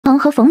鹏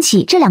和冯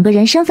启这2个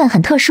人身份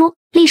很特殊，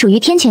隶属于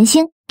天权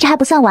星。这还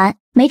不算完，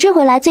没追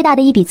回来最大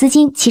的一笔资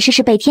金，其实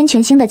是被天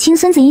权星的亲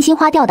孙子阴星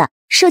花掉的，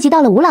涉及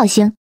到了吴老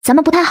星，咱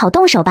们不太好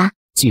动手吧？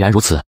既然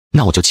如此，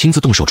那我就亲自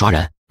动手抓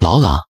人。老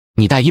冷，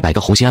你带100个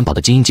红心安保的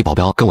精英级保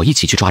镖跟我一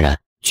起去抓人。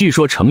据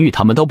说程昱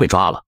他们都被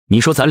抓了，你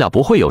说咱俩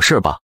不会有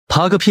事吧？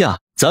怕个屁啊！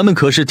咱们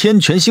可是天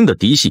权星的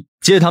嫡系，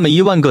借他们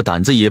1万个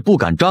胆子也不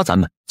敢抓咱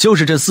们。就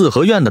是这4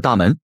合院的大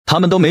门，他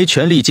们都没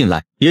权利进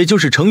来，也就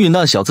是程昱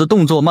那小子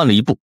动作慢了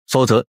一步，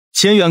否则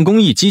千元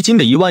公益基金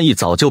的1万亿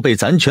早就被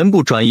咱全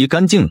部转移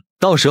干净了。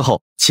到时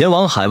候钱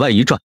往海外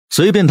一转，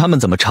随便他们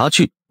怎么查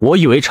去。我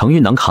以为程昱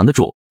能扛得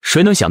住，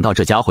谁能想到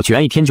这家伙居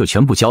然1天就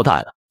全部交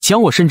代了，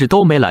将我甚至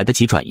都没来得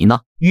及转移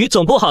呢。于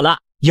总不好了，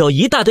有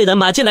一大堆人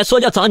马进来说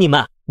要找你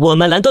们，我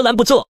们拦都拦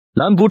不住。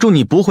拦不住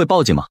你不会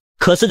报警吗？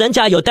可是人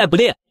家有逮捕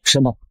令。什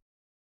么？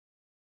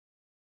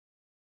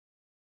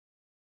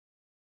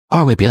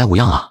二位别来无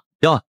恙啊！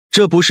呀，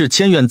这不是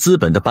千院资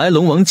本的白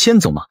龙王千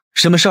总吗？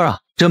什么事儿啊？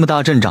这么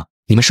大阵仗！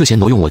你们涉嫌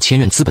挪用我千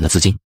院资本的资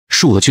金，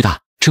数额巨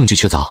大，证据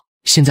确凿，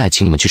现在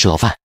请你们去吃牢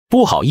饭。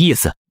不好意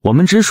思，我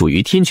们只属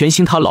于天权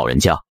星他老人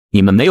家，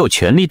你们没有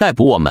权利逮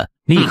捕我们，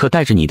立刻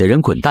带着你的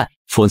人滚蛋，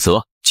否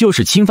则就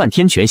是侵犯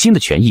天权星的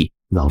权益。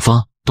冷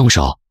风，动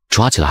手，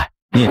抓起来！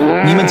你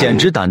们简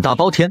直胆大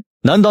包天！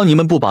难道你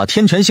们不把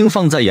天权星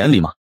放在眼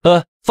里吗？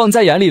放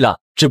在眼里了，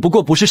只不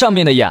过不是上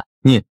面的眼。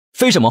你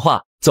废什么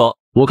话？走，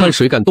我看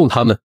谁敢动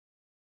他们！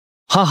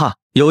哈哈，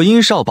有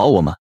殷少保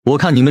我们，我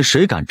看你们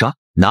谁敢抓！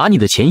拿你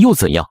的钱又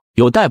怎样？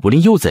有逮捕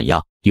令又怎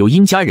样？有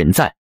殷家人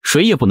在，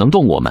谁也不能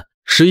动我们。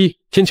11，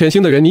天权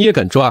星的人你也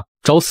敢抓？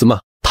找死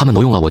吗？他们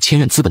挪用了我千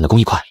院资本的公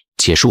益块，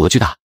且数额巨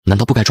大，难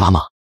道不该抓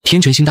吗？天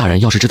权星大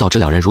人要是知道这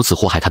2人如此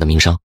祸害他的名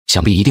声，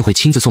想必一定会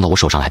亲自送到我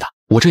手上来的。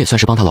我这也算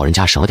是帮他老人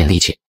家省了点力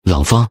气。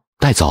冷风，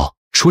带走，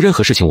出任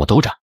何事情我兜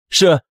着。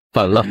是，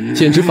反了，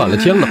简直反了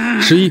天了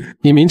！11，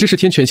你明知是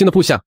天权星的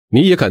部下，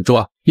你也敢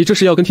抓？你这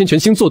是要跟天权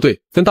星作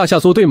对，跟大夏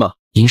作对吗？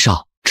殷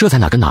少，这在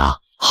哪跟哪啊？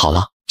好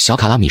了，小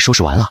卡拉米收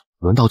拾完了，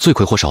轮到罪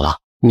魁祸首了。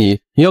你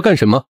要干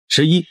什么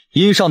？11，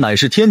殷少乃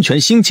是天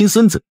权星亲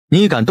孙子，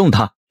你敢动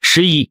他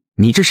？11，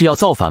你这是要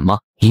造反吗？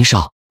殷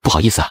少，不好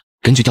意思啊，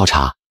根据调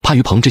查，怕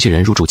于鹏这些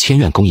人入驻千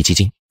院公益基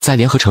金，再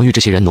联合程昱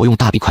这些人挪用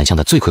大笔款项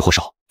的罪魁祸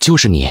首就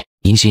是你，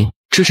殷星，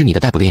这是你的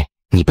逮捕令，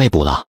你被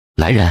捕了。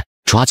来人，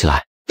抓起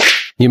来！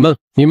你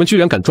们居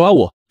然敢抓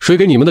我！谁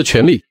给你们的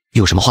权利？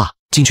有什么话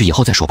进去以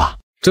后再说吧。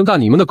睁大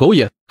你们的狗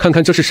眼，看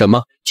看这是什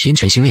么？天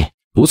权星令。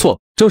不错，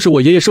正是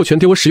我爷爷授权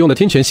给我使用的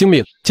天权星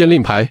令剑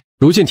令牌。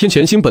如见天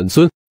权星本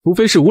尊，除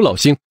非是吴老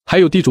星，还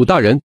有地主大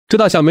人，这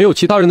大夏没有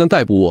其他人能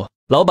逮捕我。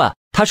老板，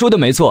他说的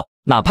没错，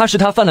哪怕是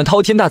他犯了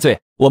滔天大罪，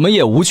我们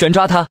也无权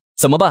抓他，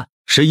怎么办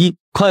？11，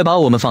快把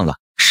我们放了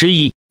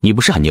！11，你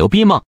不是很牛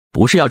逼吗？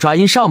不是要抓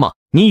殷少吗？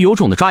你有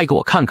种的抓一个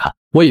我看看！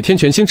我以天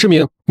权星之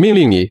名，命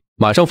令你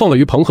马上放了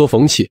于鹏和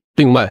冯启，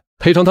另外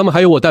赔偿他们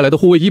还有我带来的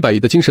护卫100亿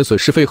的精神损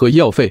失费和医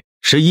药费。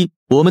11，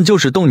我们就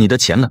是动你的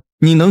钱了，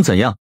你能怎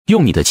样？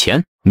用你的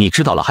钱？你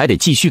知道了还得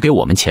继续给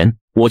我们钱，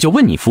我就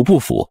问你服不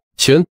服？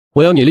钱，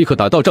我要你立刻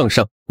打到账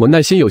上，我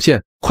耐心有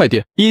限，快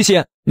点！一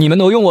线，你们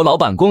挪用我老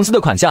板公司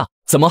的款项，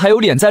怎么还有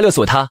脸再勒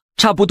索他？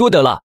差不多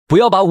得了，不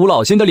要把吴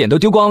老仙的脸都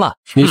丢光了。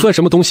你算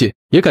什么东西，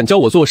也敢教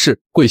我做事？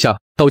跪下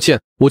道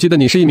歉！我记得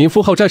你是一名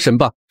封号战神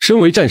吧？身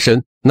为战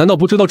神，难道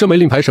不知道这枚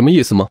令牌什么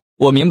意思吗？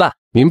我明白，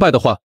明白的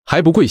话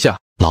还不跪下？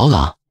老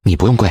冷，你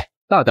不用跪。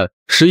大胆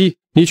！11，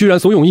你居然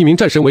怂恿一名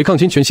战神违抗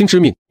天权星之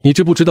命，你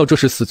知不知道这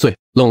是死罪？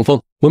冷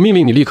风，我命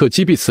令你立刻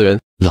击毙此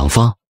人。冷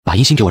风，把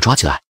殷星给我抓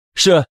起来。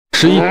是。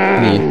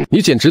11，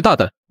你简直大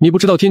胆！你不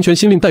知道天权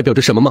星令代表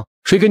着什么吗？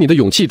谁给你的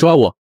勇气抓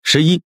我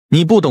？11，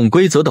你不懂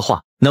规则的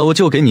话，那我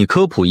就给你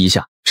科普一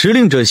下。持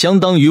令者相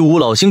当于吴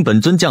老星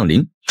本尊降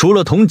临，除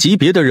了同级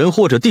别的人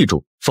或者地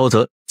主，否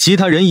则其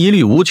他人一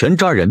律无权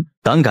抓人。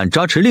胆敢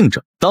抓持令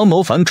者，当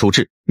谋反处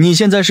置。你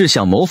现在是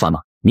想谋反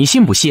吗？你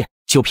信不信？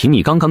就凭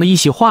你刚刚的一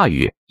席话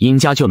语，殷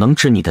家就能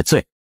治你的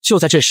罪。就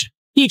在这时，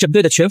一整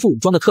队的全副武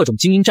装的特种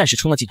精英战士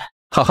冲了进来。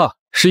哈哈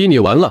，11，你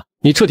完了，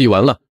你彻底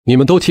完了！你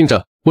们都听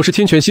着，我是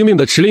天权星令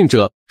的持令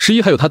者。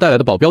11还有他带来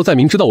的保镖，在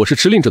明知道我是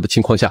持令者的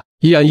情况下，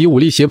依然以武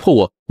力胁迫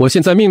我。我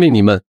现在命令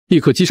你们立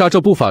刻击杀这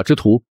不法之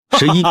徒。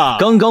11，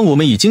刚刚我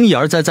们已经一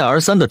而再再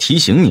而三的提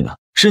醒你了，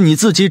是你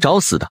自己找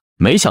死的。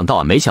没想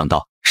到，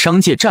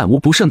商界战无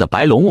不胜的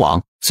白龙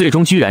王，最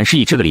终居然是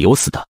以这个理由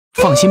死的。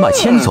放心吧，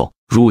千总，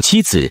汝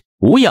妻子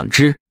无养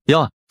之。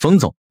呀，冯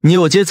总，你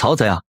有节操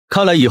在啊！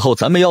看来以后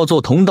咱们要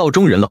做同道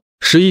中人了。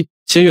11，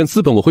千元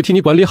资本我会替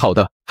你管理好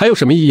的，还有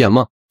什么遗言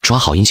吗？抓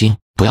好殷星，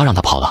不要让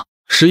他跑了。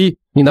11，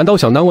你难道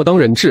想拿我当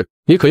人质？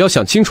你可要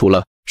想清楚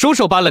了。收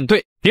手吧，冷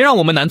队，别让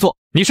我们难做。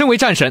你身为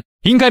战神，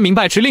应该明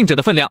白持令者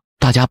的分量。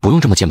大家不用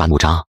这么剑拔弩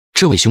张，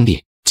这位兄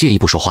弟借一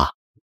步说话。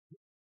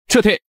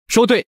撤退，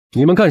收队。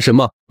你们干什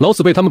么？老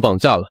子被他们绑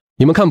架了，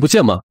你们看不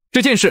见吗？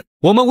这件事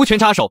我们无权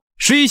插手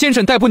，11先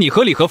生逮捕你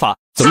合理合法。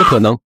怎么可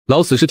能？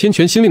老子是天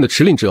权星令的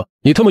持令者，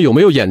你他妈有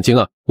没有眼睛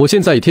啊？我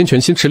现在以天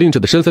权星持令者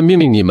的身份命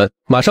令你们，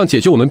马上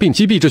解决我们并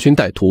击毙这群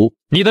歹徒。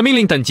你的命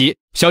令等级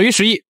小于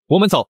11，我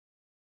们走。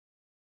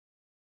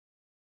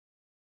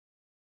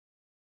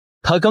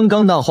他刚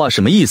刚那话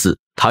什么意思？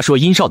他说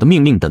殷少的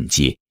命令等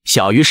级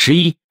小于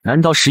11，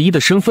难道11的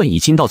身份已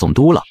经到总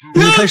督了？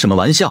你开什么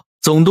玩笑？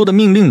总督的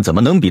命令怎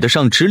么能比得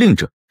上持令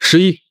者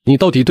？11，你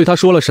到底对他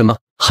说了什么？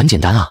很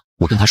简单啊，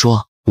我跟他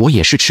说我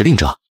也是持令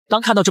者。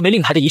当看到这枚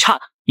令牌的一刹那，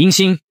殷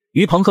星、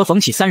于鹏和冯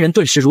起三人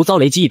顿时如遭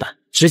雷击一般，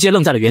直接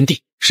愣在了原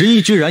地。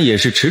11居然也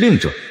是持令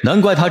者，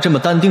难怪他这么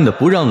淡定的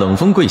不让冷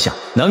风跪下，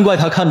难怪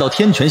他看到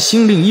天权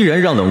星令依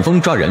然让冷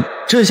风抓人，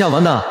这下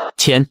完了。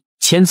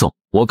千总，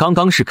我刚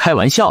刚是开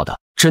玩笑的，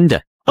真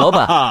的。老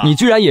板，你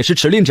居然也是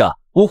持令者，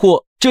呜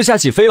呼，这下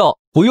起飞了，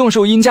不用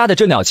受殷家的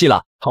这鸟气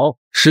了。好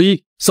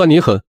，11，算你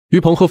狠，于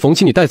鹏和冯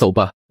起你带走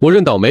吧，我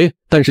认倒霉，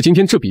但是今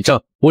天这笔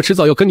账我迟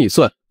早要跟你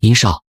算。殷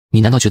少，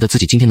你难道觉得自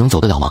己今天能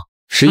走得了吗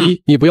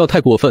？11，你不要太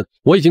过分，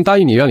我已经答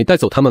应你让你带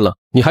走他们了，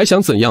你还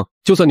想怎样？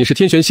就算你是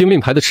天玄星令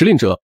牌的持令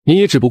者，你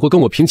也只不过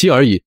跟我平级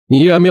而已，你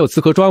依然没有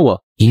资格抓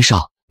我。殷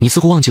少，你似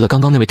乎忘记了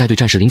刚刚那位带队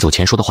战士临走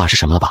前说的话是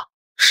什么了吧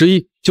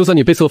？11，就算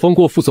你被册封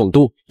过副总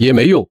督也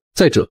没用。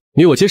再者，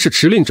你我皆是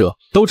持令者，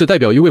都只代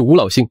表一位吴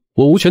老星，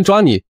我无权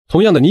抓你，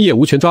同样的你也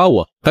无权抓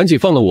我，赶紧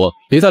放了我，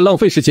别再浪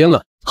费时间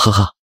了。呵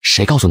呵，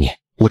谁告诉你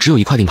我只有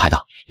一块令牌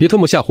的？别特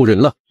么吓唬人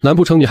了，难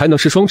不成你还能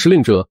是双持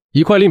令者？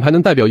一块令牌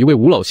能代表一位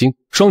吴老星，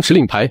双持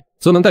令牌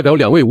则能代表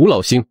2位吴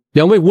老星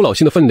，2位吴老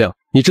星的分量，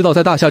你知道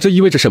在大夏这意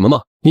味着什么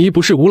吗？你一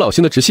不是吴老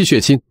星的直系血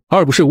亲，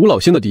二不是吴老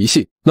星的嫡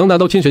系，能拿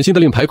到天玄星的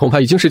令牌，恐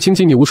怕已经是倾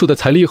尽你无数的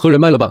财力和人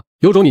脉了吧？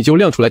有种你就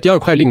亮出来第2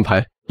块令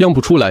牌，亮不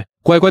出来，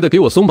乖乖的给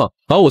我松绑，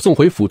把我送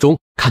回府中。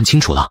看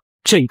清楚了，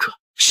这一刻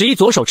，11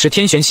左手持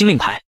天璇星令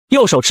牌，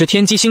右手持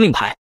天机星令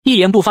牌，一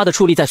言不发的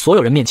矗立在所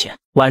有人面前，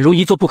宛如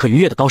一座不可逾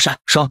越的高山。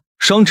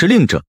双持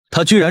令者，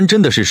他居然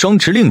真的是双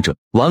持令者，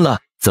完了！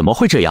怎么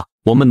会这样？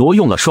我们挪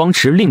用了双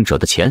持令者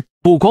的钱，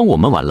不光我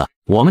们完了，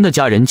我们的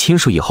家人亲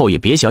属以后也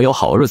别想有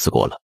好日子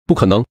过了。不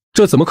可能，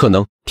这怎么可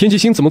能？天机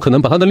星怎么可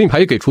能把他的令牌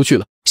也给出去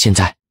了？现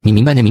在你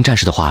明白那名战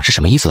士的话是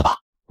什么意思了吧？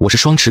我是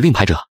双持令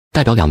牌者，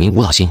代表2名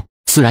吴老星，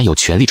自然有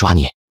权利抓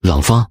你。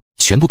冷风，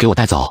全部给我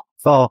带走！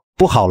哦，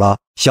不好了，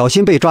小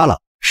心被抓了！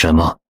什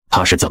么？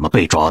他是怎么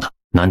被抓的？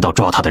难道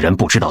抓他的人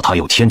不知道他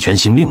有天权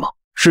星令吗？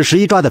是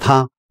11抓的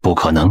他？不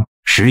可能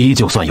，11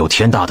就算有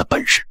天大的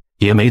本事，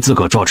也没资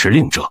格抓持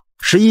令者。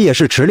11也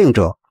是持令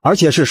者，而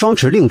且是双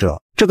持令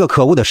者。这个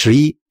可恶的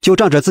11，就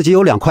仗着自己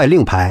有2块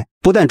令牌，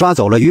不但抓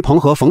走了于鹏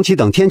和冯起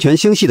等天权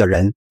星系的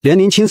人，连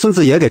您亲孙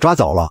子也给抓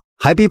走了，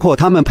还逼迫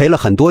他们赔了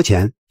很多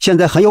钱，现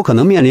在很有可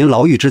能面临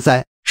牢狱之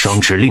灾。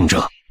双持令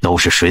者都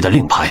是谁的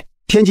令牌？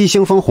天机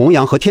星风红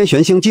阳和天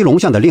玄星鸡龙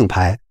象的令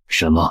牌。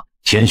什么？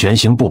天玄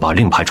星不把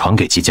令牌传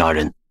给其家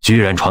人，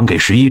居然传给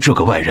11这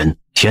个外人？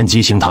天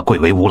机星他贵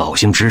为吴老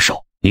星之首，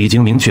已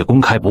经明确公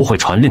开不会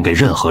传令给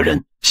任何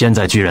人，现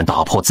在居然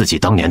打破自己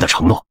当年的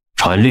承诺，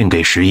传令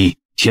给11。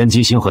天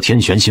机星和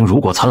天玄星如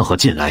果掺和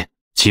进来，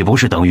岂不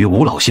是等于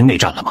吴老星内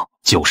战了吗？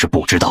就是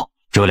不知道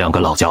这2个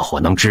老家伙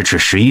能支持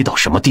11到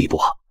什么地步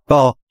啊！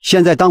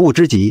现在当务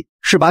之急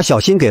是把小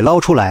新给捞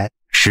出来。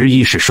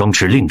11是双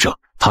持令者，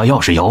他要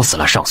是咬死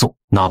了上诉，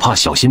哪怕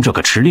小新这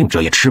个持令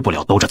者也吃不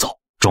了兜着走。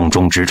重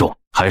中之重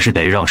还是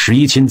得让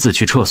11亲自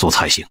去撤诉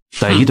才行，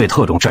带一队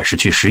特种战士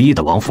去11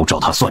的王府找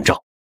他算账。